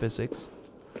a lot of physics.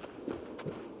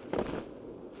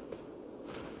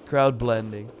 Crowd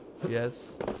blending,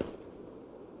 yes.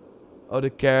 Oh, the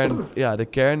Cairn. Yeah, the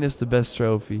Cairn is the best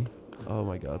trophy. Oh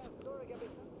my god.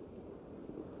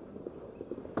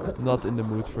 Not in the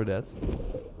mood for that.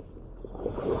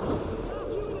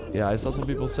 Yeah, I saw some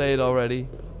people say it already.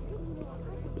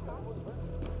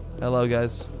 Hello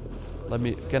guys.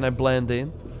 Can I blend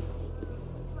in?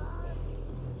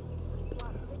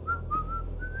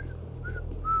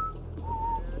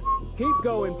 Keep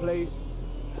going, please.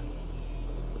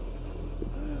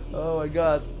 Oh my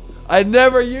god. I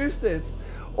never used it.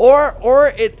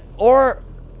 Or it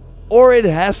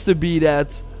has to be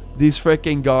that these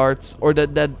freaking guards, or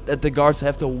that the guards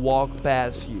have to walk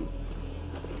past you.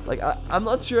 Like I'm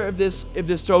not sure if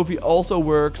this trophy also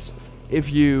works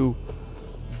if you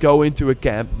go into a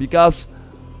camp, because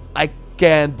I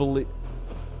can't believe,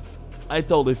 I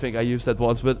totally think I used that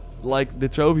once, but like the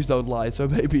trophies don't lie, so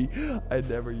maybe I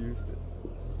never used it.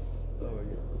 Oh my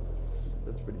god.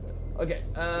 That's pretty bad. Okay,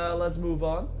 let's move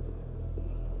on.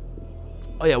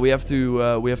 Oh yeah, we have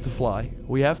to fly.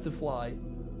 We have to fly.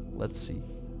 Let's see.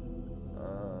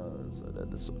 So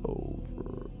that is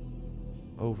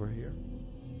over here,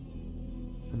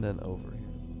 and then over here.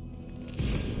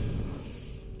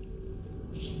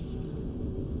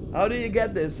 How do you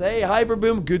get this? Hey,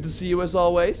 Hyperboom, good to see you as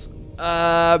always.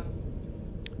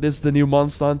 This is the new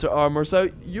Monster Hunter armor. So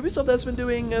Ubisoft has been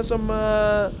doing some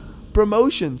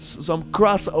promotions, some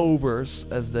crossovers,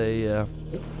 as they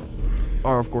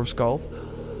are of course called.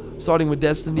 Starting with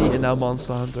Destiny and now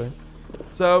Monster Hunter.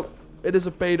 So it is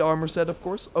a paid armor set, of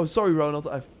course. Oh, sorry, Ronald,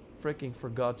 I freaking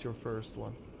forgot your first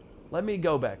one. Let me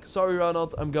go back. Sorry,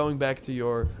 Ronald, I'm going back to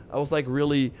your... I was like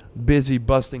really busy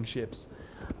busting ships.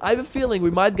 I have a feeling we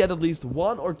might get at least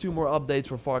 1 or 2 more updates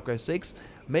for Far Cry 6,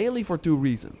 mainly for 2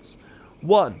 reasons.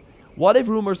 1, what if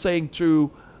rumors saying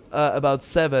true about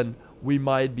 7? We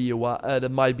might be a while.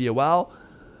 That might be a while.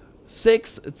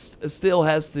 6, it still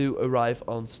has to arrive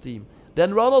on Steam.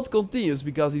 Then Ronald continues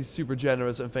because he's super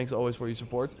generous and thanks always for your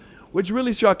support, which is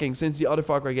really shocking since the other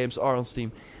Far Cry games are on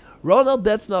Steam. Ronald,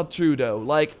 that's not true though.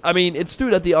 Like, I mean, it's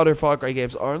true that the other Far Cry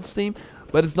games are on Steam,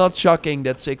 But it's not shocking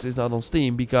that 6 is not on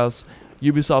Steam, because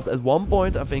Ubisoft at one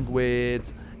point, I think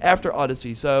after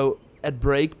Odyssey, so at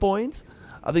Breakpoint,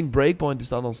 I think Breakpoint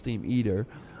is not on Steam either.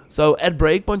 So at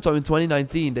Breakpoint, so in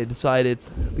 2019, they decided,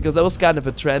 because that was kind of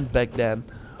a trend back then,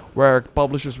 where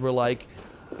publishers were like,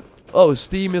 oh,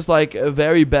 Steam is like a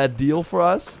very bad deal for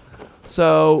us.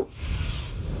 So,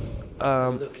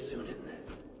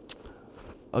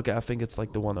 okay, I think it's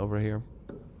like the one over here.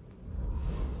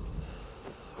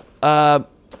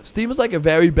 Steam is like a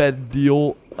very bad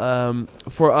deal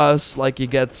for us. Like, you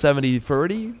get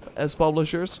 70/30 as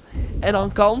publishers, and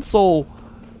on console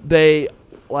they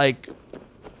like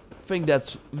think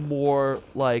that's more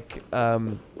like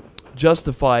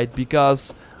justified,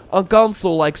 because on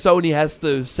console, like, Sony has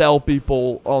to sell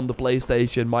people on the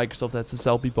PlayStation, Microsoft has to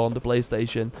sell people on the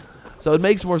PlayStation, so it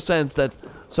makes more sense that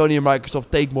Sony and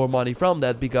Microsoft take more money from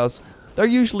that, because they're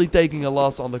usually taking a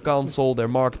loss on the console, they're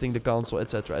marketing the console,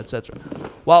 etc, etc.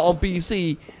 While on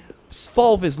PC,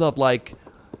 Valve is not like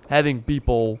having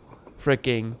people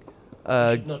freaking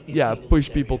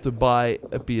push people to buy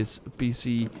a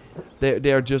PC.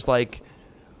 They're just like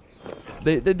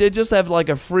they just have like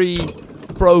a free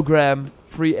program,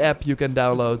 free app you can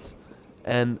download,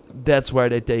 and that's where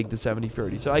they take the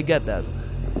 70/30. So I get that.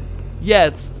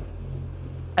 Yet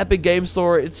Epic Game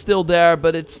Store, it's still there,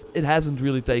 but it hasn't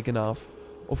really taken off,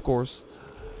 of course.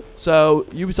 So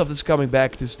Ubisoft is coming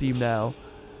back to Steam now.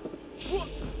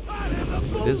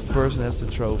 This person has to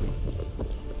throw me.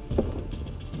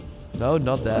 No,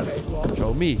 not that.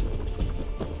 Throw me.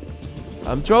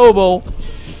 I'm throwable.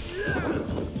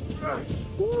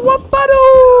 Whoop-a-doo!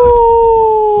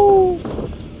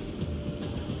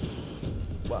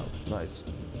 Wow, nice.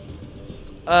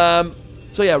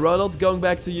 So yeah, Ronald, going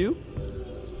back to you.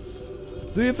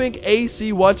 Do you think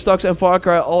AC, Watch Dogs, and Far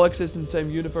Cry all exist in the same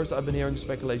universe? I've been hearing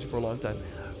speculation for a long time.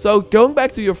 So, going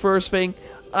back to your first thing,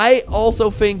 I also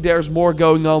think there's more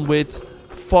going on with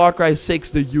Far Cry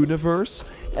 6, the universe.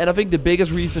 And I think the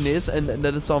biggest reason is, and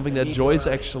that is something that Joyce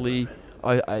actually...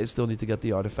 I still need to get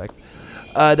the artifact.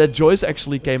 That Joyce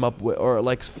actually came up with, or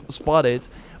like spotted.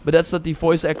 But that's that the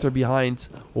voice actor behind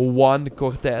Juan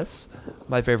Cortez,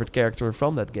 my favorite character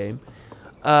from that game,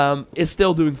 is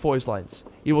still doing voice lines.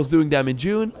 He was doing them in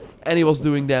June, and he was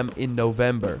doing them in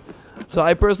November. So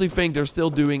I personally think they're still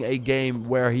doing a game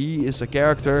where he is a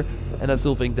character, and I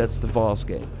still think that's the Voss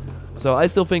game. So I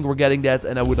still think we're getting that,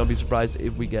 and I would not be surprised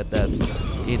if we get that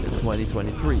in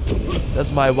 2023.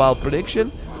 That's my wild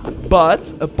prediction.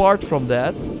 But apart from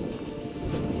that,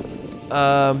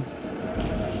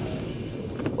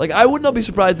 like, I would not be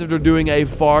surprised if they're doing a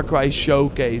Far Cry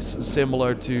showcase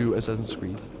similar to Assassin's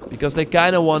Creed, because they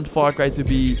kind of want Far Cry to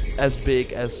be as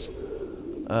big as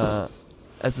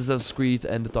Assassin's Creed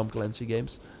and the Tom Clancy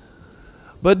games.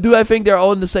 But do I think they're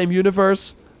all in the same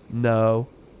universe? No.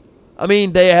 I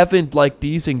mean, they haven't like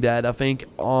teasing that. I think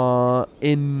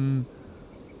in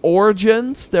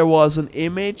Origins there was an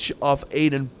image of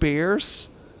Aiden Pierce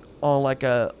on like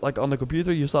on the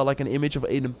computer. You saw like an image of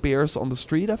Aiden Pierce on the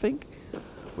street, I think,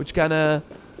 which kind of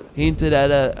hinted at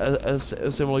a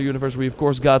similar universe. We of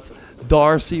course got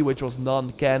Darcy, which was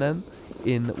non-canon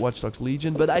in Watch Dogs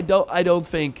Legion, but I don't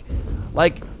think,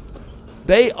 like,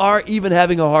 they are even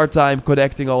having a hard time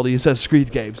connecting all the Assassin's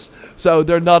Creed games. So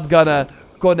they're not gonna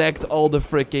connect all the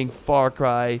freaking Far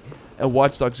Cry and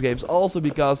Watch Dogs games. Also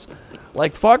because,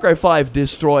 like, Far Cry 5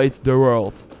 destroyed the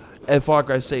world, and Far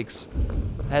Cry 6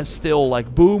 has still,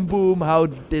 like, Boom Boom. How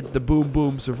did the Boom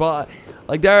Boom survive?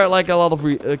 Like, there are like a lot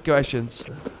of questions.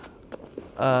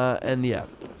 And yeah,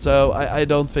 so I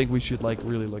don't think we should like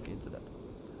really look into that.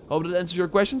 Hope that answers your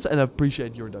questions, and I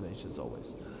appreciate your donations always.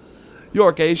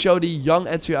 York, can you show the young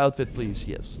Ezio outfit, please?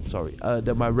 Yes, sorry,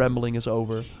 that my rambling is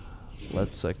over.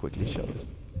 Let's quickly show it.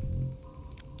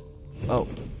 Oh,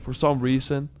 for some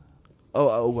reason,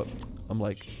 I'm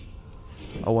like,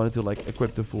 I wanted to like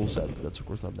equip the full set, but that's of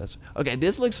course not necessary. Okay,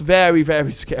 this looks very,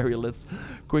 very scary. Let's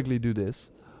quickly do this.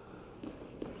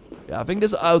 Yeah, I think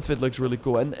this outfit looks really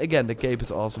cool, and again, the cape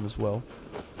is awesome as well.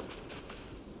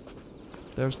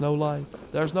 There's no light.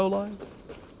 There's no light.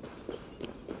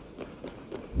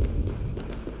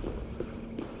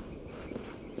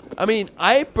 I mean,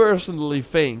 I personally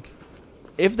think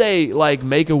if they like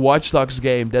make a Watch Dogs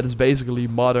game that is basically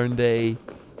modern day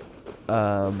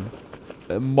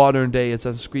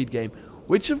Assassin's Creed game,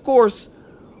 which of course,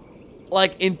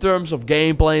 like in terms of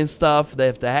gameplay and stuff, they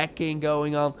have the hacking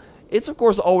going on. It's of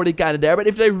course already kind of there, but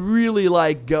if they really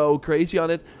like go crazy on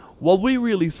it, what we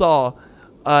really saw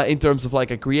in terms of like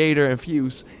a creator and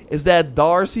views is that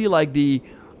Darcy, like the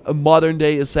modern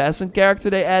day assassin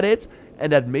character they added,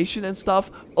 and that mission and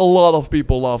stuff, a lot of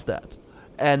people love that.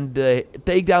 and the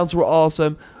takedowns were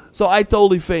awesome. So I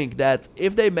totally think that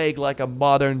if they make like a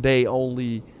modern day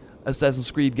only Assassin's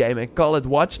Creed game and call it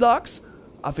Watch Dogs,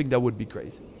 I think that would be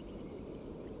crazy.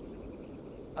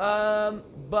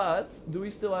 But do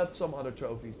we still have some other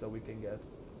trophies that we can get?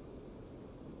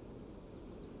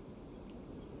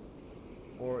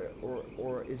 Or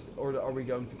are we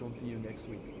going to continue next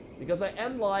week? Because I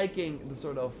am liking the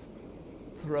sort of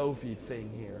trophy thing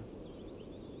here.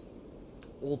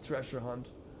 Old treasure hunt.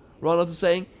 Ronald is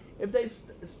saying, if they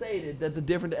stated that the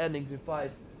different endings in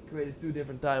 5 created 2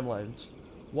 different timelines,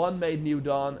 one made New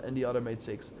Dawn and the other made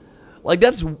 6. Like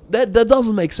that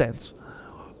doesn't make sense.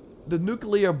 The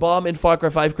nuclear bomb in Far Cry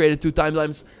 5 created 2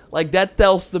 timelines. Like that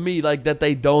tells to me like that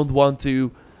they don't want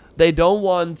the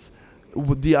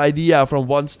idea from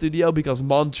one studio, because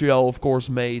Montreal of course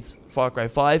made Far Cry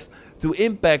 5, to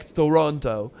impact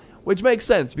Toronto, which makes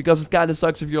sense because it kind of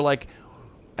sucks if you're like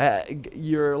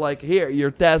here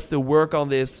you're tasked to work on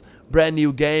this brand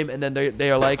new game, and then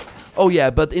they are like, oh yeah,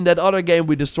 but in that other game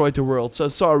we destroyed the world, so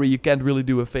sorry, you can't really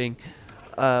do a thing.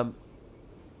 That kind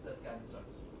of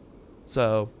sucks.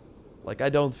 So like I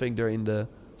don't think they're in the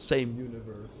same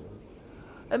universe,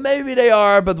 and maybe they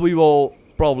are, but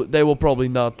they will probably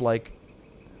not like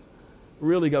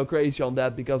really go crazy on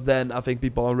that, because then I think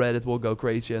people on Reddit will go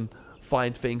crazy and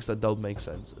find things that don't make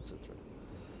sense, etc.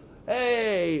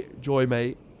 Hey, Joy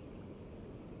May.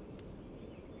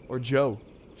 Or Joe,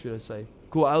 should I say.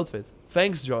 Cool outfit.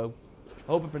 Thanks, Joe.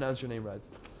 Hope I pronounced your name right.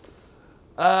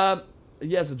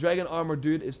 Yes, a dragon armor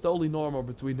dude is totally normal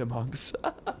between the monks.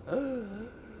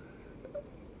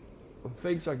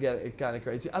 Things are getting kind of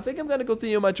crazy. I think I'm going to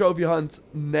continue my trophy hunt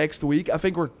next week. I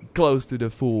think we're close to the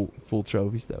full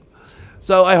trophies though.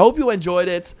 So I hope you enjoyed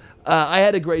it. I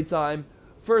had a great time.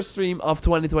 First stream of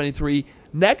 2023.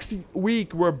 Next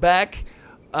week we're back.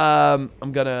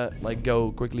 I'm gonna like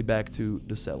go quickly back to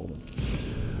the settlement.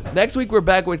 Next week we're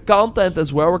back with content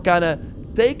as well. We're kind of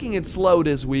taking it slow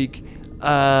this week,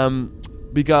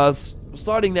 because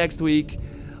starting next week,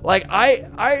 like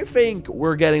I think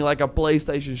we're getting like a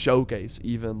PlayStation showcase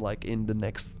even like in the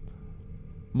next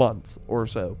month or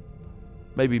so,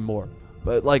 maybe more,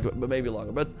 but maybe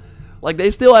longer. But like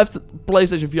they still have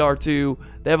PlayStation VR 2.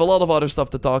 They have a lot of other stuff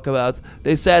to talk about.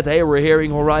 They said, hey, we're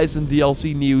hearing Horizon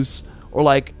DLC news, or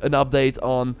like an update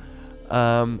on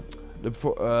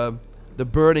the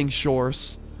Burning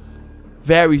Shores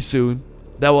very soon.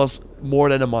 That was more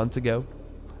than a month ago.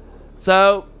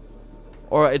 So,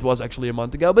 or it was actually a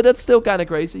month ago, but that's still kind of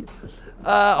crazy.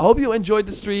 I hope you enjoyed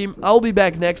the stream. I'll be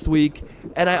back next week.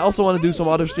 And I also want to do some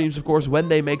other streams, of course, when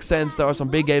they make sense. There are some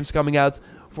big games coming out.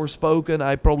 Forspoken,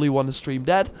 I probably want to stream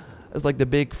that as like the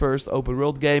big first open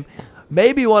world game.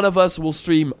 Maybe one of us will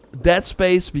stream Dead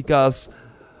Space, because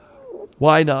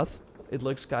why not? It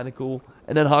looks kind of cool.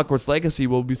 And then Hogwarts Legacy,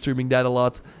 will be streaming that a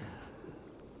lot.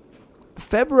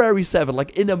 February 7th,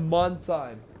 like in a month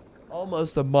time.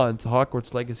 Almost a month,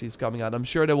 Hogwarts Legacy is coming out. I'm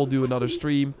sure they will do another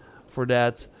stream for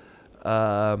that.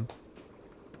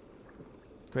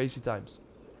 Crazy times.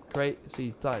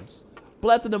 Crazy times.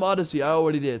 Platinum Odyssey, I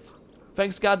already did.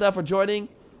 Thanks, Kata, for joining.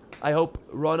 I hope,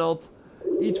 Ronald.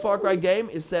 Each Far Cry game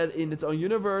is set in its own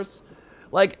universe.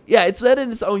 Like, yeah, it's set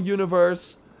in its own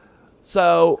universe.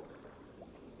 So,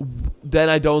 then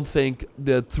I don't think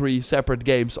the 3 separate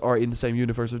games are in the same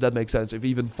universe, if that makes sense. If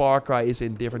even Far Cry is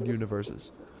in different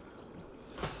universes.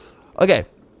 Okay,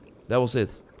 that was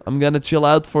it. I'm gonna chill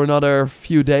out for another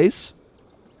few days.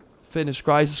 Finish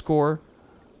Crisis Core.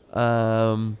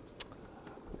 I'm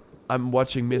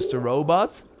watching Mr.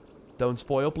 Robot. Don't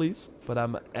spoil, please. But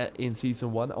I'm in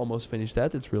season 1. Almost finished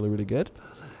that. It's really, really good.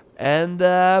 And,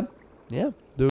 yeah.